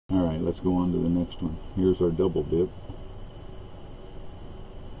Alright, let's go on to the next one. Here's our double dip.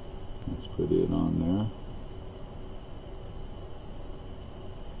 Let's put it on there.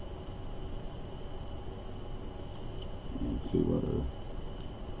 And see what our,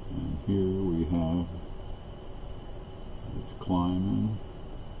 and here we have, it's climbing.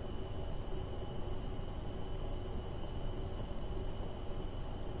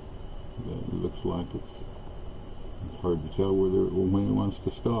 It looks like it's hard to tell whether when it wants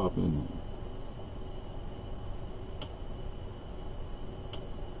to stop, isn't it?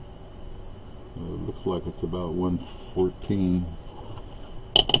 It looks like it's about 114.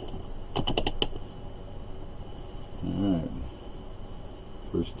 Alright,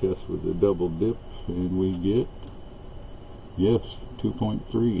 first test with the double dip, and we get, yes,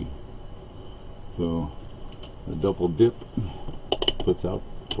 2.3. So the double dip puts out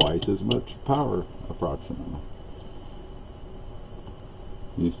twice as much power approximately.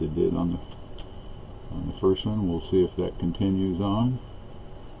 At least it did on the first one. We'll see if that continues on.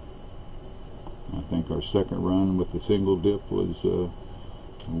 I think our second run with the single dip was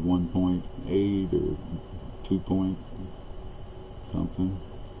 1.8 or 2 point something.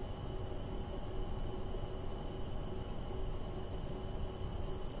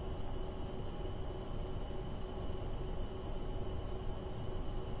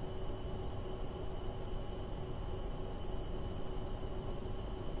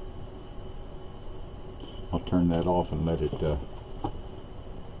 I'll turn that off and let it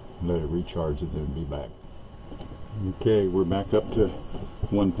recharge and then be back. Okay, we're back up to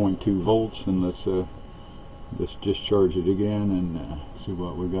 1.2 volts, and let's discharge it again and see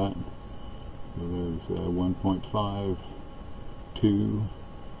what we got. So there's 1.5, 2,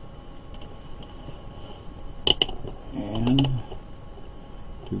 and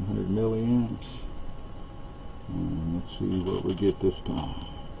 200 milliamps. And let's see what we get this time.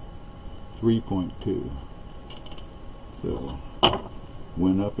 3.2. So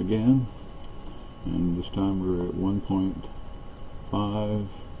went up again, and this time we're at 1.5,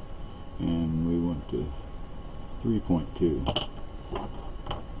 and we went to 3.2.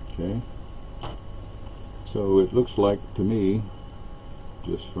 Okay, so it looks like to me,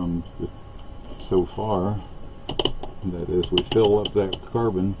 just from so far, that as we fill up that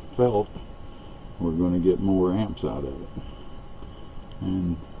carbon felt, we're going to get more amps out of it,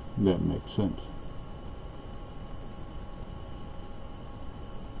 and that makes sense.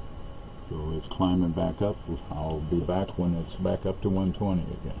 So it's climbing back up. I'll be back when it's back up to 120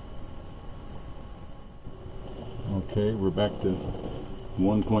 again. Okay, we're back to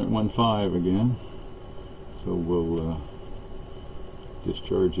 1.15 again. So we'll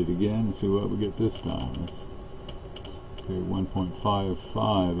discharge it again and see what we get this time. Okay,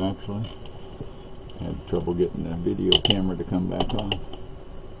 1.55 actually. Had trouble getting the video camera to come back on.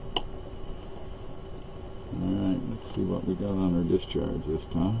 Alright, let's see what we got on our discharge this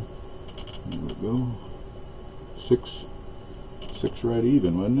time. There we go. 6 right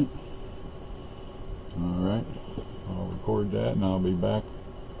even, wasn't it? Alright, I'll record that and I'll be back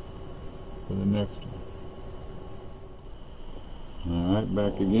for the next one. Alright,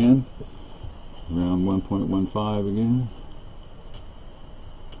 back again. Around 1.15 again.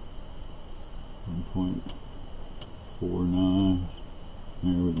 1.49.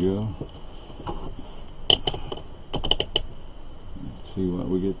 There we go. Let's see what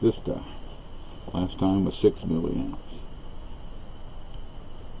we get this time. Last time was 6 milliamps.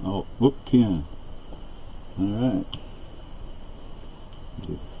 Oh, whoop, 10. Alright.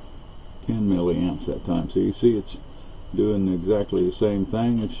 10 milliamps that time. So you see it's doing exactly the same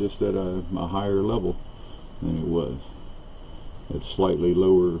thing, it's just at a higher level than it was. It's slightly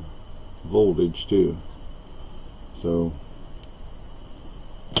lower voltage too. So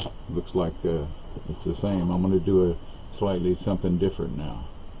looks like it's the same. I'm going to do slightly something different now.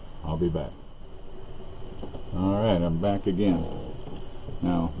 I'll be back. Alright, I'm back again.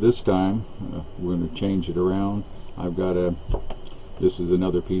 Now this time we're going to change it around. I've got this is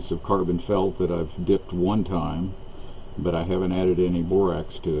another piece of carbon felt that I've dipped one time, but I haven't added any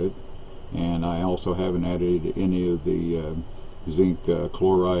borax to it, and I also haven't added any of the zinc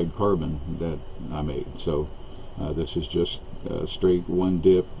chloride carbon that I made. So this is just straight one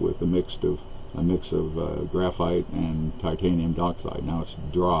dip with a mix of graphite and titanium dioxide. Now it's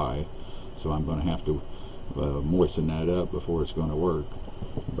dry, so I'm going to have to moisten that up before it's going to work.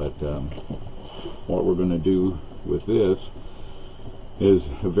 But what we're going to do with this is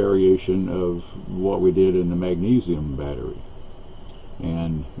a variation of what we did in the magnesium battery.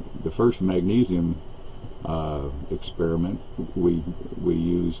 And the first magnesium experiment, we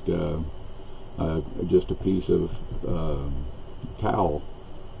used just a piece of towel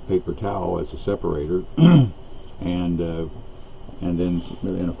paper towel as a separator, and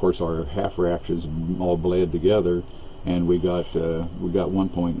then of course our half reactions all bled together, and we got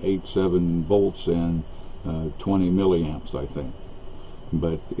 1.87 volts and 20 milliamps, I think.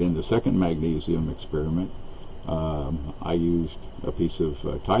 But in the second magnesium experiment, I used a piece of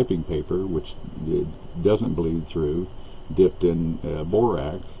typing paper, which doesn't bleed through, dipped in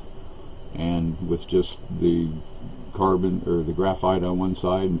borax, and with just the carbon or the graphite on one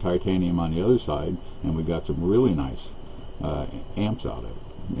side and titanium on the other side, and we got some really nice amps out of it.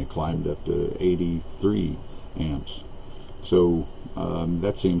 It climbed up to 83 amps. So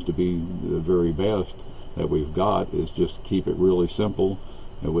that seems to be the very best that we've got, is just keep it really simple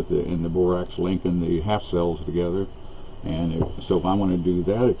with the borax linking the half cells together. And so if I want to do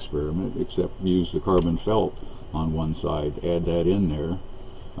that experiment, except use the carbon felt on one side, add that in there,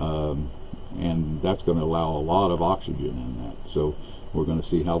 and that's going to allow a lot of oxygen in that. So we're going to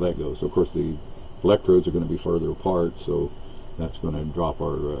see how that goes. Of course, the electrodes are going to be further apart, so that's going to drop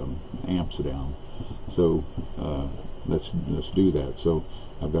our amps down. So let's do that. So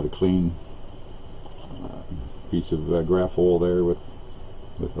I've got a clean piece of graphol there with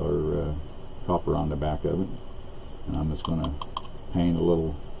our copper on the back of it, and I'm just going to paint a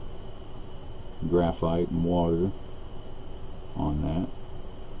little graphite and water on that.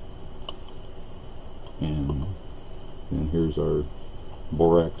 And then here's our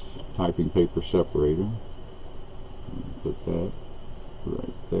borax typing paper separator. Put that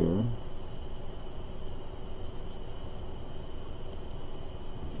right there.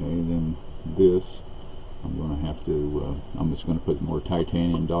 Okay, then this, I'm going to have to, I'm just going to put more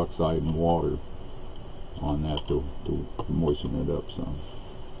titanium dioxide and water on that to moisten it up some.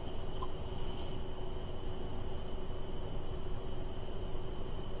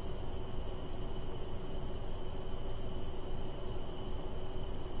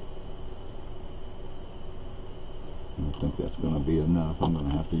 I think that's going to be enough. I'm going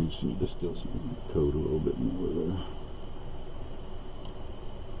to have to use some distill some coat a little bit more there.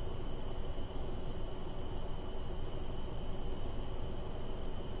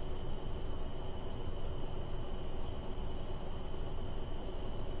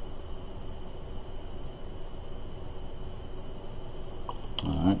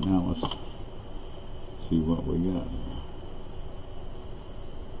 Alright, now let's see what we got here.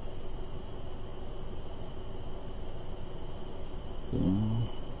 There.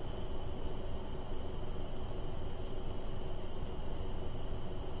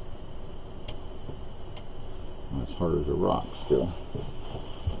 That's hard as a rock still.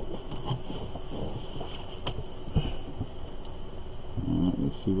 Alright,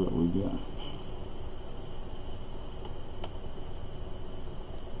 let's see what we got.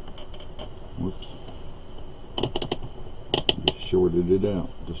 Whoops. Just shorted it out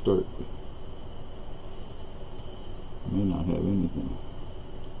to start with. May not have anything.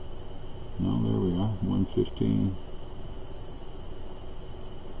 No, there we are. 115.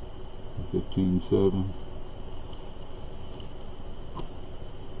 15.7.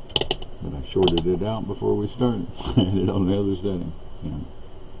 But I shorted it out before we started. I had it on the other setting. And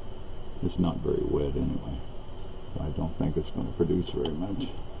it's not very wet anyway, so I don't think it's going to produce very much.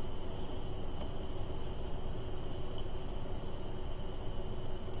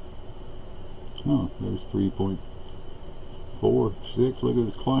 Oh, there's 3.46. Look at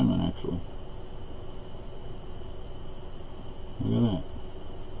this climbing, actually. Look at that.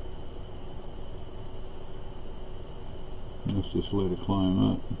 Let's just let it climb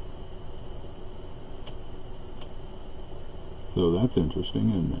up. So that's interesting,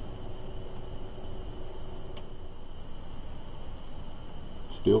 isn't it?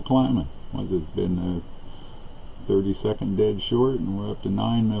 Still climbing. Like it's been a 30-second dead short, and we're up to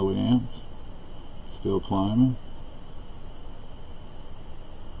 9 milliamps. Still climbing.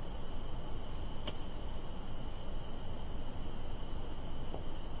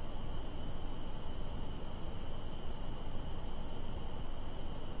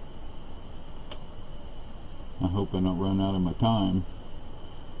 I hope I don't run out of my time.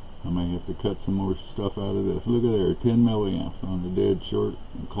 I may have to cut some more stuff out of this. Look at there, 10 milliamps on the dead short,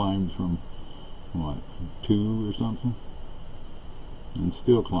 and climbed from what, 2 or something, and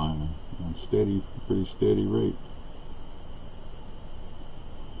still climbing on steady, pretty steady rate.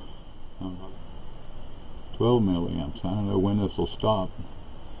 12 milliamps. I don't know when this will stop,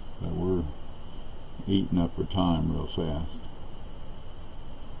 but we're eating up our time real fast.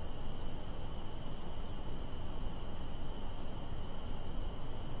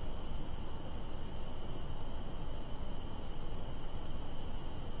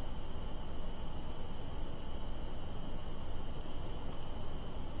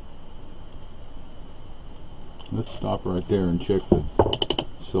 Let's stop right there and check the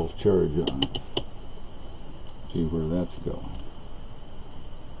self-charge on it. See where that's going.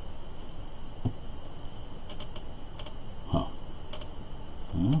 Huh.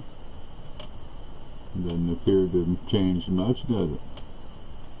 Doesn't appear to have changed much, does it?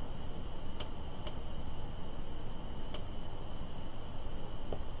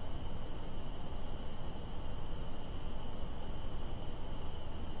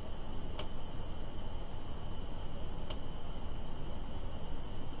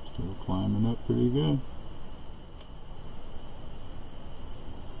 Still climbing up pretty good.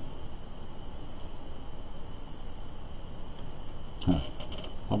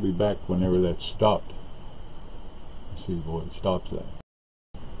 I'll be back whenever that's stopped. Let's see what it stops at.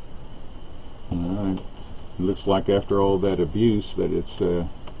 Alright. It looks like after all that abuse that it's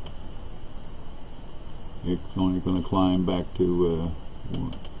only going to climb back to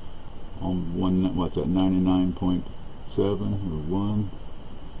what's that, 99.7 or 1.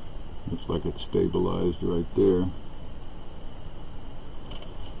 Looks like it's stabilized right there.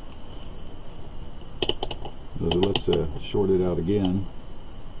 So let's short it out again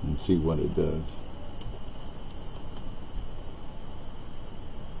and see what it does.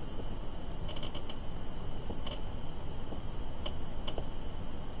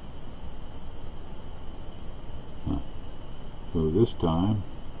 So this time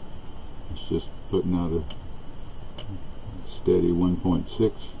it's just putting out a steady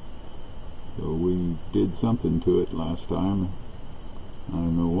 1.6. So we did something to it last time. I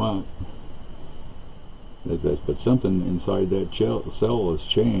don't know what. But something inside that cell has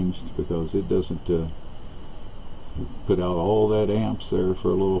changed, because it doesn't put out all that amps there for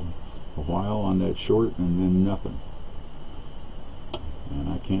a while on that short, and then nothing. And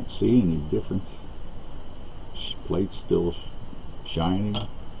I can't see any difference. Plate's still shining.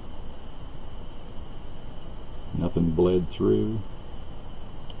 Nothing bled through.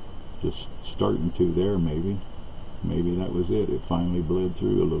 Just starting to there, maybe. Maybe that was it. It finally bled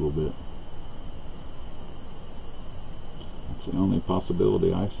through a little bit. That's the only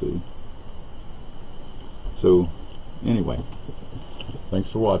possibility I see. So, anyway, thanks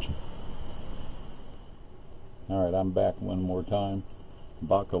for watching. Alright, I'm back one more time.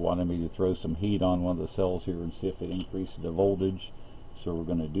 Baca wanted me to throw some heat on one of the cells here and see if it increases the voltage. So we're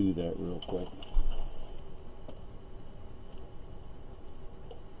going to do that real quick.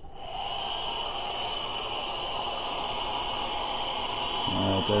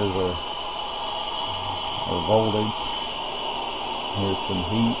 Alright, there's our voltage. Here's some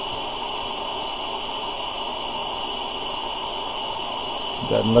heat.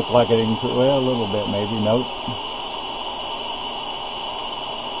 Doesn't look like it increased. Well, a little bit maybe. Nope.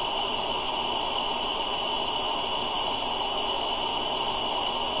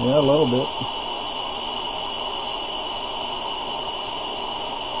 Yeah, a little bit.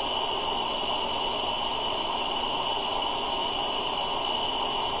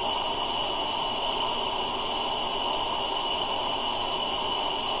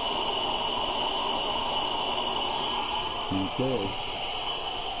 Okay.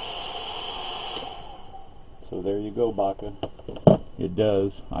 So there you go, Baca. It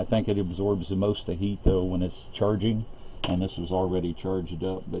does. I think it absorbs the most of the heat though when it's charging, and this was already charged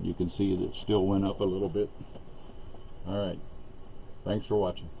up, but you can see that it still went up a little bit. Alright. Thanks for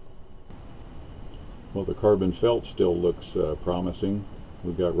watching. Well, the carbon felt still looks promising.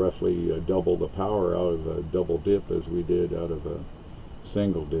 We got roughly double the power out of a double dip as we did out of a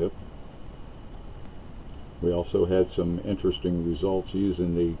single dip. We also had some interesting results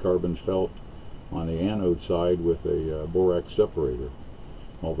using the carbon felt on the anode side with a borax separator,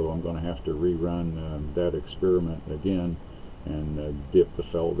 although I'm going to have to rerun that experiment again and dip the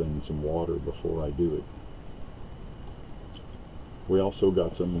felt in some water before I do it. We also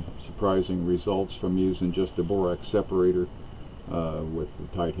got some surprising results from using just a borax separator with the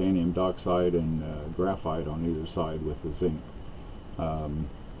titanium dioxide and graphite on either side with the zinc.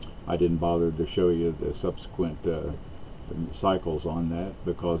 I didn't bother to show you the subsequent cycles on that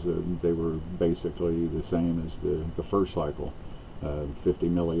because they were basically the same as the first cycle, 50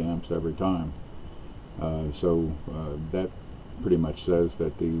 milliamps every time. So that pretty much says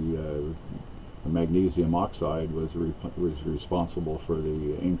that the magnesium oxide was responsible for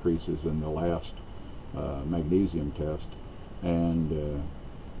the increases in the last magnesium test, and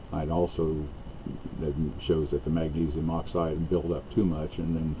I'd also that shows that the magnesium oxide built up too much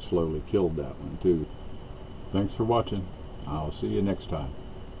and then slowly killed that one too. Thanks for watching. I'll see you next time.